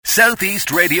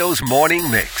Southeast Radio's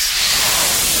morning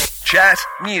mix. Chat,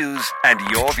 news, and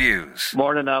your views.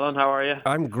 Morning, Alan. How are you?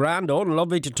 I'm grand, Owen.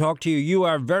 Lovely to talk to you. You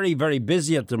are very, very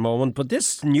busy at the moment, but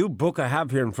this new book I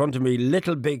have here in front of me,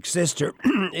 Little Big Sister,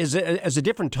 is a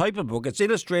different type of book. It's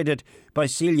illustrated by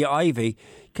Celia Ivey.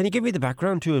 Can you give me the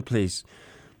background to it, please?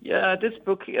 Yeah, this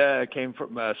book came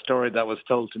from a story that was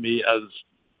told to me, as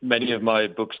many of my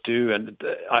books do, and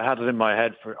I had it in my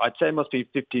head for, I'd say it must be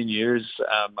 15 years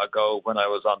ago, when I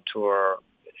was on tour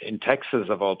in Texas,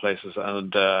 of all places,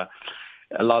 and a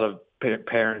lot of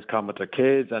parents come with their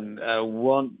kids, and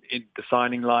one in the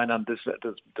signing line, and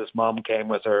this mom came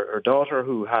with her daughter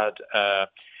who had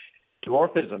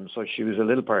dwarfism, so she was a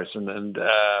little person, and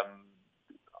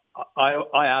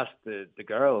I asked the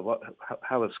girl,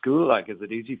 how is school like? Is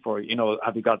it easy for you?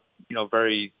 Have you got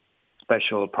very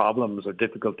special problems or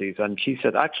difficulties? And she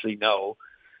said, actually, no.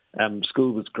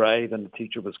 School was great, and the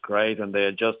teacher was great, and they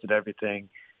adjusted everything.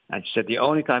 And she said the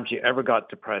only time she ever got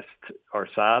depressed or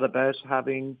sad about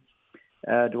having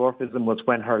dwarfism was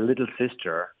when her little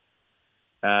sister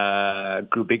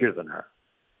grew bigger than her.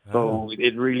 So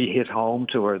it really hit home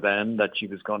to her then that she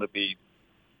was going to be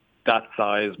that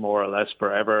size more or less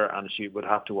forever, and she would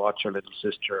have to watch her little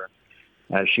sister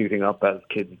shooting up as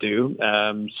kids do.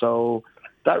 So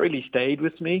that really stayed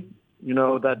with me,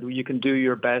 that you can do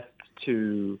your best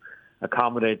to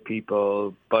accommodate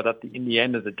people, but in the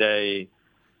end of the day,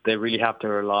 they really have to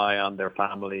rely on their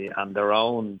family and their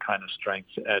own kind of strength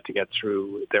to get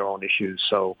through their own issues.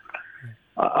 So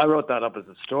I wrote that up as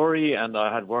a story, and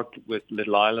I had worked with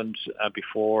Little Island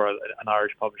before, an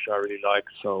Irish publisher I really liked,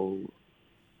 so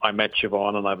I met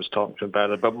Siobhan and I was talking to him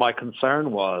about it. But my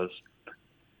concern was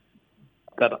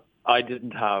that I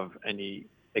didn't have any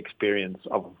experience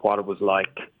of what it was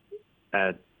like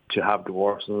to have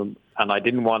dwarfism, and I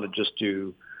didn't want to just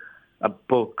do a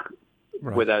book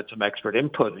without some expert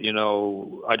input. I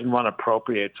didn't want to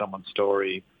appropriate someone's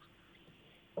story.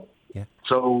 Yeah.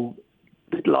 So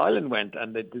Little Island went,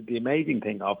 and they did the amazing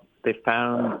thing of they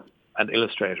found an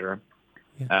illustrator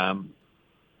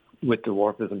with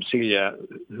dwarfism, Celia,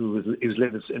 who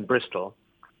lives in Bristol,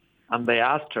 and they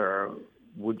asked her,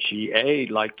 would she A,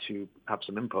 like to have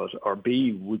some input, or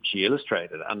B, would she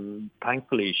illustrate it? And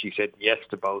thankfully she said yes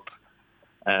to both.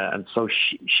 And so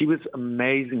she was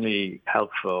amazingly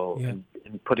helpful in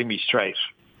putting me straight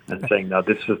and saying, no,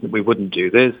 we wouldn't do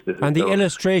this. And the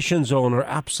illustrations on are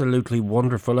absolutely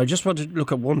wonderful. I just want to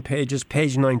look at one page. It's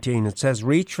page 19. It says,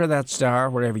 reach for that star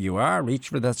wherever you are. Reach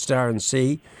for that star and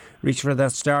see. Reach for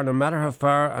that star no matter how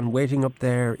far, and waiting up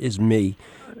there is me.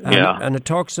 And it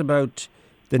talks about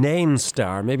the name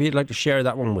Star. Maybe you'd like to share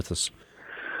that one with us.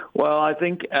 Well, I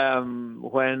think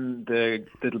when the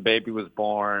little baby was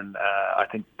born, I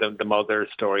think the mother's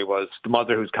story was the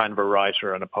mother, who's kind of a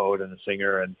writer and a poet and a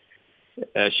singer,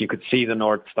 and she could see the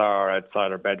North Star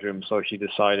outside her bedroom, so she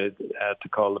decided to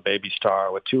call the baby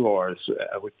Star with two R's.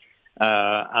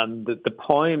 And the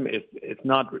poem, it's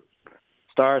not...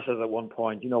 Star says at one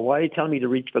point, why are you telling me to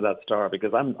reach for that star?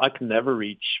 Because I can never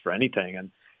reach for anything.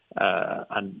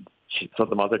 So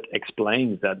the mother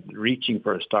explains that reaching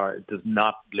for a star does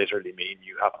not literally mean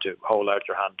you have to hold out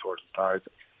your hand towards the stars.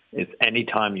 It's any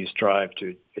time you strive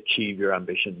to achieve your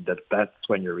ambition, that's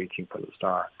when you're reaching for the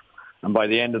star. And by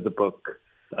the end of the book,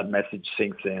 that message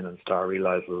sinks in, and Star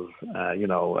realizes,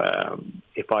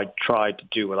 if I try to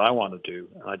do what I want to do,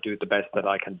 and I do the best that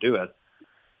I can do it,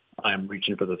 I'm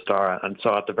reaching for the star. And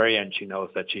so at the very end, she knows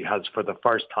that she has, for the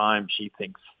first time, she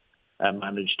thinks,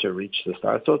 managed to reach the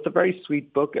star. So it's a very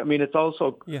sweet book. I mean, it's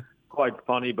also quite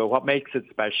funny, but what makes it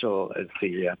special is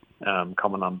Celia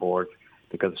coming on board,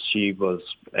 because she was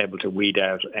able to weed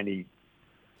out any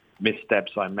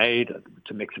missteps I made,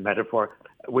 to mix a metaphor,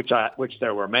 which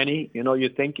there were many. You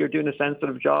think you're doing a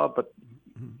sensitive job, but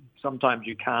sometimes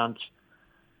you can't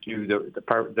do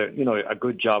a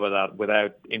good job of that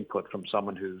without input from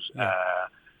someone who's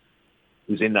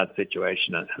in that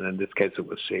situation, and in this case it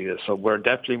was Celia. So we're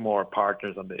definitely more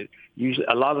partners on it. Usually,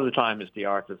 a lot of the time, it's the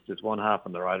artist is one half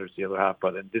and the writer's the other half,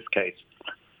 but in this case,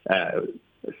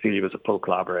 Celia was a full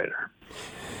collaborator.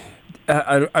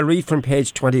 I read from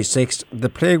page 26, the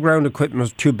playground equipment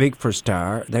was too big for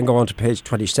Star. Then go on to page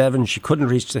 27, she couldn't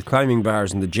reach the climbing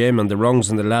bars in the gym, and the rungs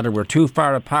in the ladder were too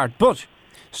far apart, but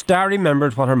Star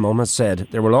remembered what her mum had said.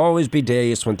 There will always be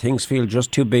days when things feel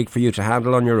just too big for you to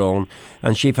handle on your own,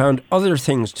 and she found other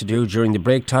things to do during the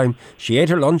break time. She ate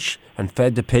her lunch and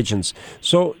fed the pigeons.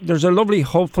 So there's a lovely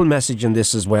hopeful message in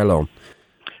this as well, Owen.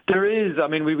 There is. I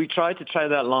mean, we try to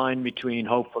tread that line between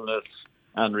hopefulness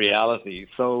and reality.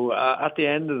 So at the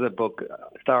end of the book,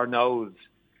 Star knows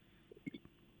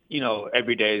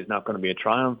every day is not going to be a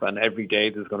triumph, and every day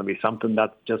there's going to be something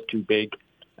that's just too big.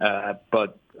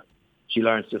 But she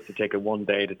learns just to take it one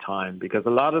day at a time, because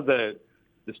a lot of the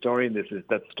story in this is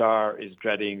that Star is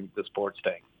dreading the sports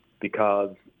day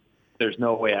because there's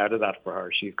no way out of that for her.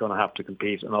 She's going to have to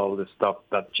compete in all of this stuff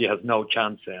that she has no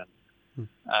chance in.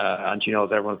 And she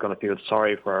knows everyone's going to feel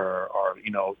sorry for her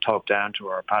or, talk down to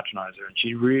her or patronize her. And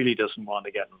she really doesn't want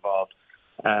to get involved.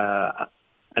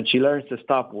 And she learns to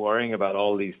stop worrying about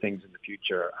all these things in the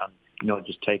future and,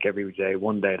 just take every day,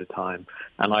 one day at a time.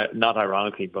 And not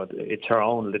ironically, but it's her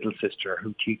own little sister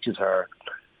who teaches her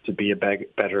to be a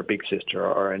better big sister,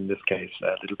 or in this case,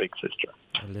 a little big sister.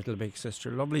 A little big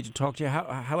sister. Lovely to talk to you.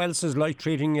 How else is life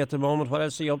treating you at the moment? What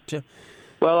else are you up to?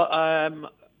 Well, I'm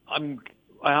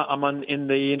in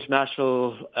the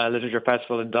International Literature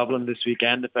Festival in Dublin this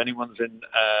weekend. If anyone's in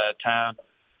town,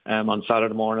 on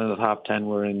Saturday morning at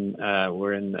 10:30,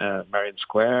 we're in Merrion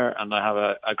Square, and I have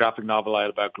a graphic novel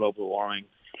out about global warming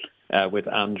with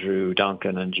Andrew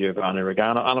Duncan and Giovanni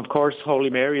Regano, and of course, Holy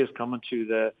Mary is coming to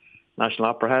the National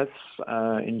Opera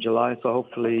House in July. So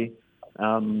hopefully,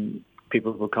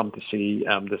 people will come to see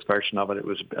this version of it. It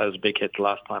was a big hit the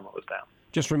last time it was down.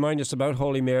 Just remind us about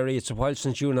Holy Mary. It's a while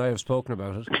since you and I have spoken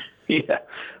about it. Yeah.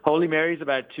 Holy Mary is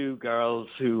about two girls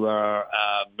who are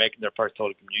making their first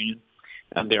Holy Communion,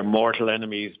 and they're mortal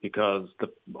enemies because the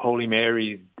Holy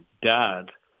Mary's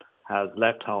dad has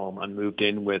left home and moved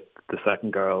in with the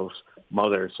second girl's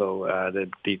mother. So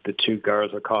the two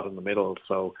girls are caught in the middle.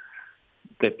 So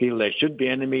they feel they should be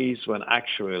enemies when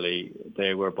actually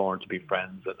they were born to be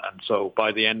friends. And so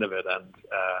by the end of it, and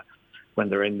when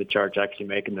they're in the church actually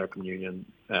making their communion,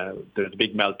 there's a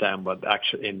big meltdown, but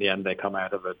actually in the end they come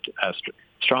out of it as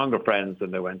stronger friends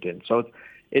than they went in. So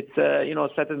it's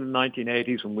set in the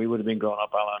 1980s when we would have been growing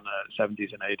up, Alan,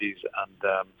 70s and 80s,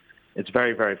 and it's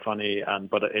very, very funny,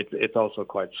 but it's also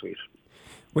quite sweet.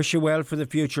 Wish you well for the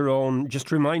future, Eoin.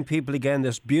 Just remind people again,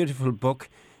 this beautiful book,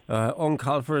 Eoin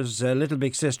Colfer's Little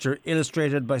Big Sister,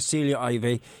 illustrated by Celia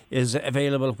Ivey, is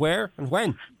available where and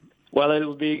when?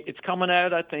 Well, it's coming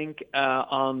out, I think,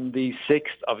 on the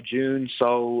 6th of June.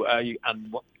 So,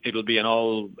 and it'll be in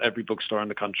every bookstore in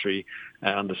the country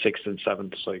on the 6th and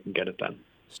 7th, so you can get it then.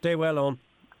 Stay well, Eoin.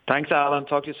 Thanks, Alan.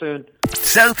 Talk to you soon.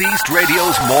 Southeast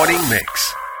Radio's morning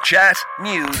mix. Chat,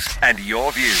 news, and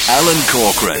your views. Alan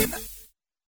Corcoran.